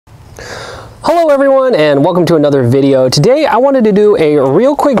Hello everyone and welcome to another video. Today I wanted to do a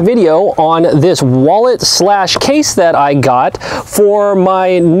real quick video on this wallet slash case that I got for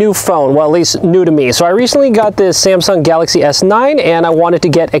my new phone, well at least new to me. So I recently got this Samsung Galaxy S9 and I wanted to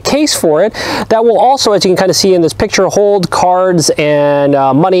get a case for it that will also, as you can kind of see in this picture, hold cards and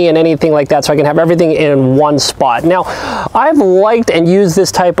money and anything like that, so I can have everything in one spot. Now I've liked and used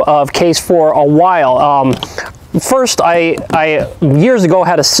this type of case for a while. First, I years ago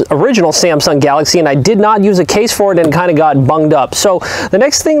had an original Samsung Galaxy and I did not use a case for it and kind of got bunged up. So the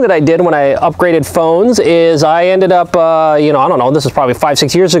next thing that I did when I upgraded phones is I ended up, you know, I don't know, this is probably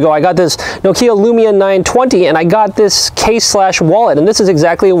 5-6 years ago, I got this Nokia Lumia 920 and I got this case slash wallet. And this is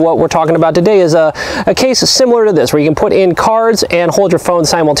exactly what we're talking about today, is a case similar to this where you can put in cards and hold your phone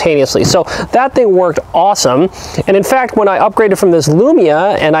simultaneously. So that thing worked awesome. And in fact, when I upgraded from this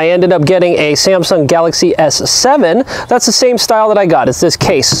Lumia and I ended up getting a Samsung Galaxy S7, that's the same style that I got. It's this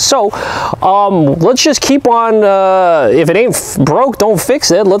case. So let's just keep on, if it ain't broke, don't fix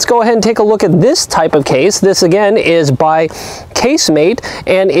it. Let's go ahead and take a look at this type of case. This again is by Casemate,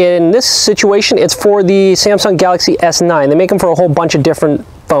 and in this situation it's for the Samsung Galaxy S9. They make them for a whole bunch of different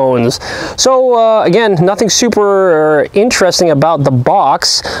phones. So again, nothing super interesting about the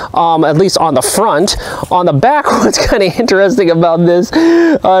box, at least on the front. On the back, what's kind of interesting about this,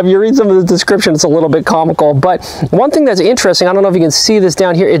 if you read some of the description, it's a little bit comical, but one thing that's interesting, I don't know if you can see this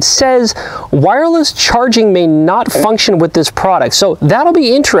down here, it says wireless charging may not function with this product. So that'll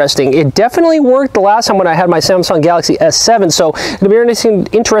be interesting. It definitely worked the last time when I had my Samsung Galaxy S7, so it'll be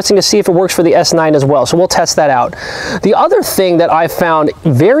interesting to see if it works for the S9 as well. So we'll test that out. The other thing that I found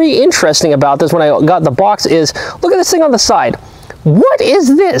very interesting about this when I got the box is, look at this thing on the side. What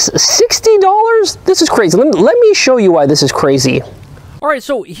is this? $60? This is crazy. Let me show you why this is crazy. Alright,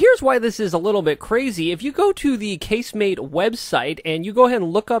 so here's why this is a little bit crazy. If you go to the Casemate website and you go ahead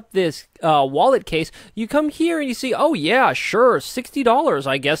and look up this wallet case, you come here and you see, oh yeah, sure, $60.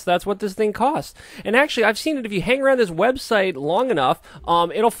 I guess that's what this thing costs. And actually, I've seen it, if you hang around this website long enough,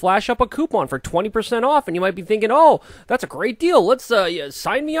 it'll flash up a coupon for 20% off, and you might be thinking, oh, that's a great deal. Let's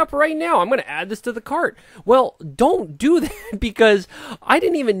sign me up right now. I'm going to add this to the cart. Well, don't do that, because I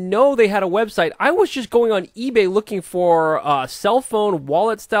didn't even know they had a website. I was just going on eBay looking for cell phone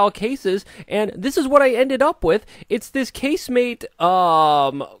wallet style cases, and this is what I ended up with. It's this Casemate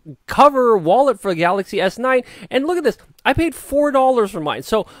cover wallet for the Galaxy S9, and look at this. I paid $4 for mine,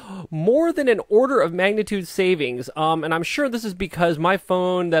 so more than an order of magnitude savings. And I'm sure this is because my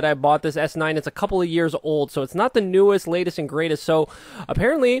phone that I bought, this S9, it's a couple of years old, so it's not the newest, latest, and greatest. So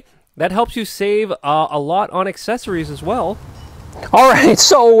apparently that helps you save a lot on accessories as well. Alright,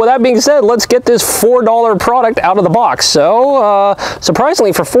 so with that being said, let's get this $4 product out of the box. So,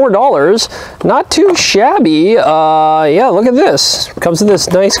 surprisingly for $4, not too shabby. Yeah, look at this. It comes in this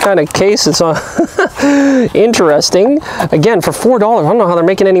nice kind of case. It's interesting. Again, for $4, I don't know how they're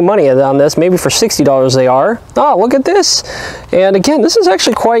making any money on this. Maybe for $60 they are. Oh, look at this. And again, this is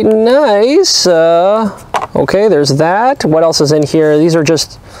actually quite nice. Okay, there's that. What else is in here? These are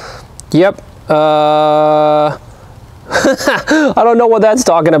just, yep. I don't know what that's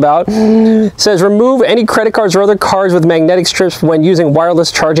talking about. It says remove any credit cards or other cards with magnetic strips when using wireless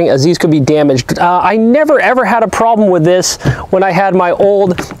charging, as these could be damaged. I never ever had a problem with this when I had my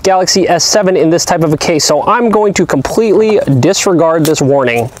old Galaxy S7 in this type of a case, so I'm going to completely disregard this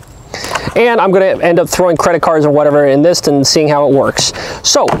warning. And I'm going to end up throwing credit cards or whatever in this and seeing how it works.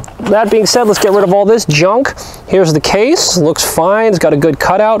 So, that being said, let's get rid of all this junk. Here's the case. Looks fine. It's got a good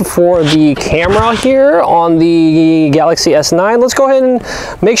cutout for the camera here on the Galaxy S9. Let's go ahead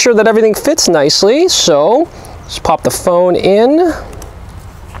and make sure that everything fits nicely. So, let's pop the phone in.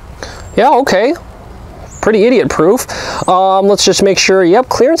 Yeah, okay. Pretty idiot-proof. Let's just make sure, yep,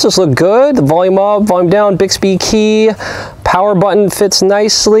 clearances look good. The volume up, volume down, Bixby key. Power button fits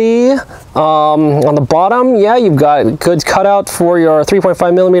nicely. On the bottom, yeah, you've got good cutout for your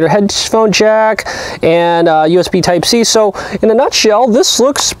 3.5mm headphone jack and USB Type-C. So, in a nutshell, this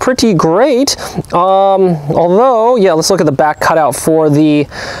looks pretty great. Although, yeah, let's look at the back cutout for the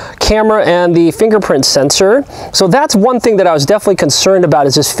camera and the fingerprint sensor. So that's one thing that I was definitely concerned about,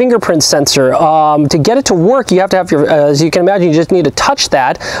 is this fingerprint sensor. To get it to work, you have to have your, as you can imagine, you just need to touch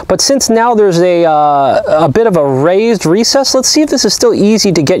that. But since now there's a bit of a raised recess, let's see if this is still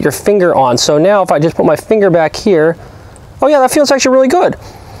easy to get your finger on. So now if I just put my finger back here, oh yeah, that feels actually really good.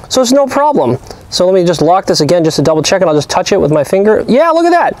 So it's no problem. So let me just lock this again just to double check, and I'll just touch it with my finger. Yeah, look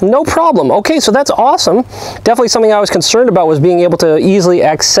at that, no problem. Okay, so that's awesome. Definitely something I was concerned about was being able to easily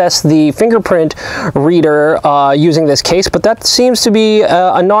access the fingerprint reader using this case, but that seems to be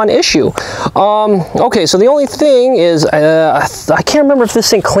a non-issue. Okay, so the only thing is, I can't remember if this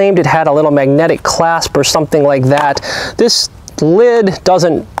thing claimed it had a little magnetic clasp or something like that. This lid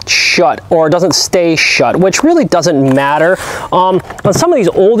doesn't shut or doesn't stay shut, which really doesn't matter. On some of these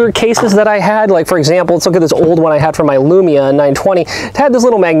older cases that I had, like for example, let's look at this old one I had for my Lumia 920. It had this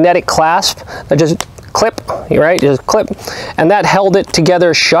little magnetic clasp that just clip, right? Just clip, and that held it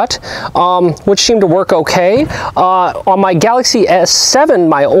together shut, which seemed to work okay. On my Galaxy S7,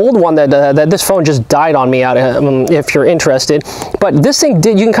 my old one that this phone just died on me, if you're interested, but this thing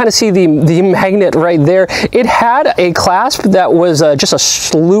did, you can kind of see the magnet right there. It had a clasp that was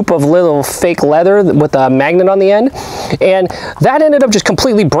just a loop of little fake leather with a magnet on the end, and that ended up just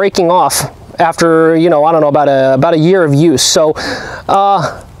completely breaking off after, you know, I don't know, about a year of use. So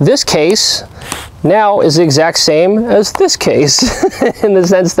this case now is the exact same as this case in the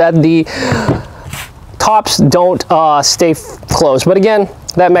sense that the tops don't stay closed. But again,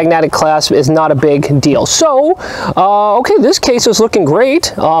 that magnetic clasp is not a big deal. So, okay, this case is looking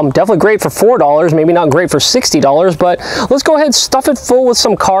great. Definitely great for $4, maybe not great for $60, but let's go ahead and stuff it full with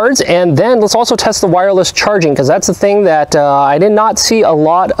some cards, and then let's also test the wireless charging, because that's the thing that I did not see a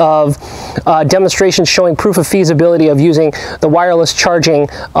lot of demonstrations showing proof of feasibility of using the wireless charging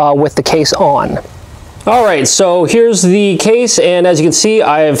with the case on. All right, so here's the case, and as you can see,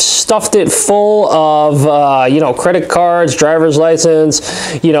 I've stuffed it full of, you know, credit cards, driver's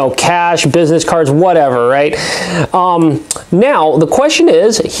license, you know, cash, business cards, whatever, right? Now, the question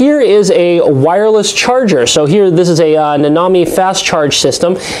is, here is a wireless charger. So here, this is a Nanami fast charge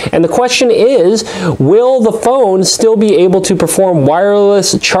system, and the question is, will the phone still be able to perform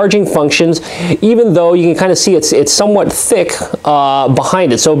wireless charging functions, even though you can kind of see it's somewhat thick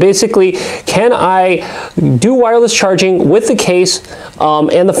behind it? So basically, can I do wireless charging with the case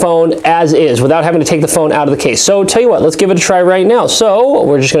and the phone as is without having to take the phone out of the case? So tell you what, let's give it a try right now. So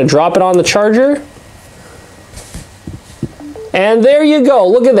we're just going to drop it on the charger, and there you go.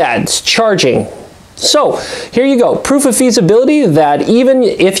 Look at that, it's charging. So here you go, proof of feasibility that even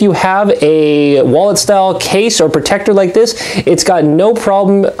if you have a wallet style case or protector like this, it's got no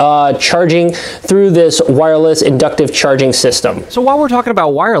problem charging through this wireless inductive charging system. So while we're talking about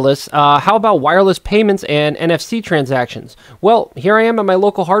wireless, how about wireless payments and NFC transactions? Well, here I am at my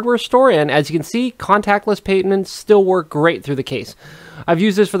local hardware store, and as you can see, contactless payments still work great through the case. I've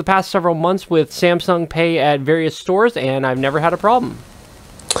used this for the past several months with Samsung Pay at various stores, and I've never had a problem.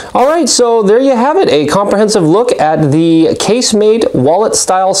 All right, so there you have it, a comprehensive look at the Casemate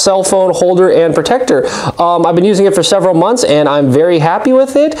wallet-style cell phone holder and protector. I've been using it for several months, and I'm very happy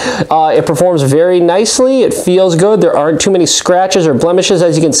with it. It performs very nicely. It feels good. There aren't too many scratches or blemishes,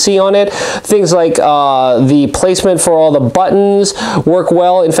 as you can see on it. Things like the placement for all the buttons work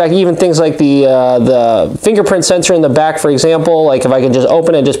well. In fact, even things like the fingerprint sensor in the back, for example, like if I can just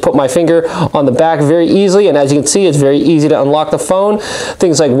open it and just put my finger on the back very easily, and as you can see, it's very easy to unlock the phone.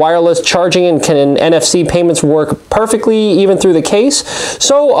 Things like wireless charging and NFC payments work perfectly even through the case.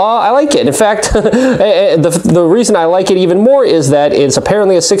 So I like it. In fact, the reason I like it even more is that it's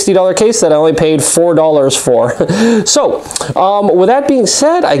apparently a $60 case that I only paid $4 for. So with that being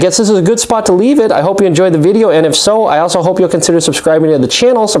said, I guess this is a good spot to leave it. I hope you enjoyed the video, and if so, I also hope you'll consider subscribing to the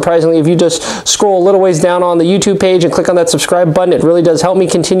channel. Surprisingly, if you just scroll a little ways down on the YouTube page and click on that subscribe button, it really does help me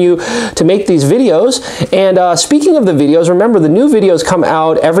continue to make these videos. And speaking of the videos, remember the new videos come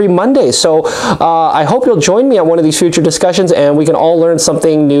out every Monday, so I hope you'll join me on one of these future discussions and we can all learn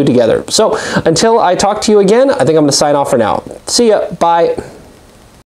something new together. So until I talk to you again, I think I'm going to sign off for now. See ya. Bye.